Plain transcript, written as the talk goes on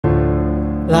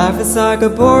Life is like a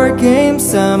board game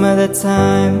some of the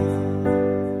time.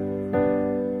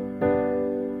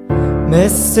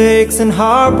 Mistakes and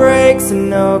heartbreaks and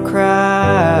no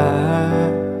cry.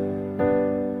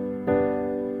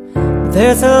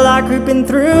 There's a lot creeping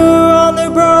through on the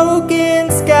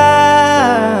broken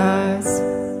skies.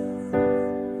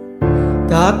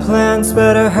 Got plans,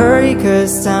 better hurry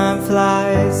 'cause time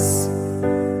flies.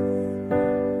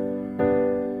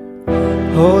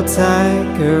 Hold tight,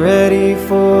 get ready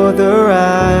for the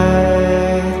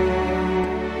ride.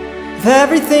 If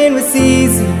everything was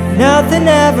easy, nothing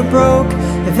ever broke.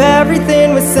 If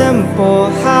everything was simple,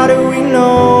 how do we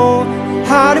know?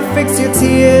 How to fix your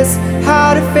tears, how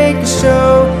to fake a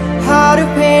show, how to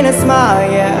paint a smile,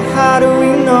 yeah, how do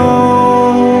we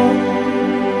know?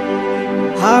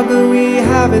 How could we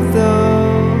have it though?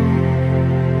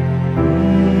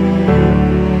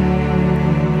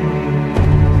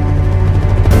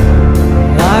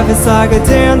 Life is like a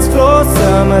dance floor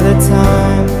some of the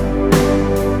time.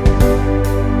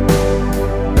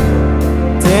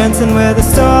 Dancing with the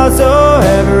stars, oh,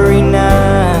 every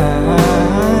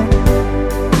night.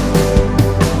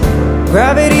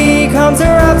 Gravity comes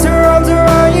and wraps her arms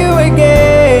around you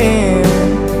again.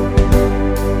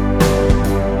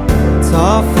 It's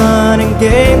all fun and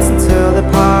games until the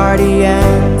party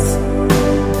ends.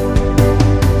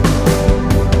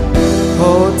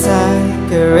 Hold tight,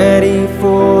 get ready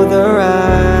for the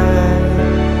ride.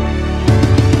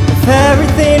 If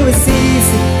everything was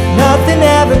easy, nothing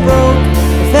ever broke.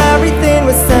 If everything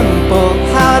was simple,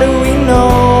 how do we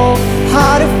know?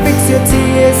 How to fix your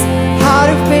tears, how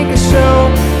to fake a show,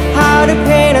 how to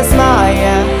paint a smile,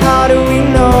 yeah, how do we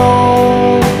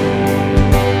know?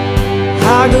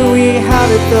 How do we have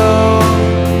it though?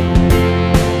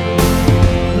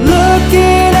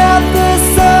 Looking at the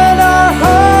sun our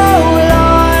whole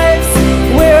lives,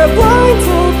 we're blind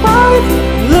to fight.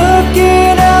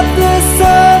 Looking at the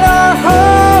sun our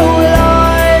whole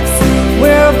lives,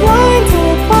 we're blind to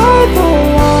fight the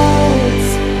lights.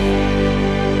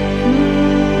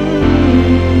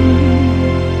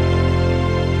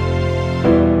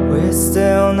 We're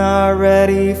still not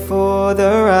ready for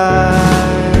the ride.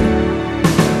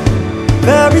 If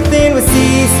everything was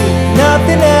easy,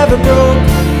 nothing ever broke.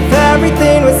 If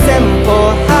everything was simple,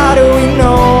 how do we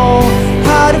know?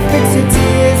 How to fix your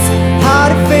tears, how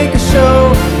to fake a show,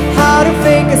 how to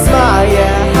fake a smile,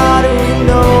 yeah, how do we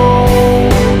know?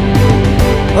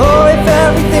 Oh, if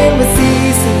everything was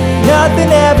easy,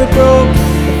 nothing ever broke.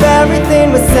 If everything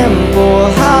was simple,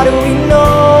 how do we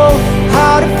know?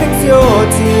 How to fix your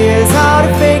tears, how to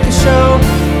fake a show,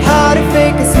 how to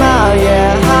fake a smile,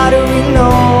 yeah, how do we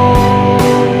know?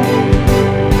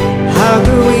 How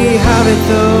could we have it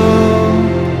though?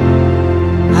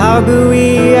 How could we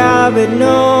have it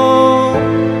no?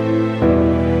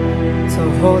 So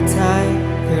hold tight,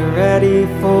 get ready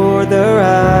for the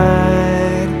ride.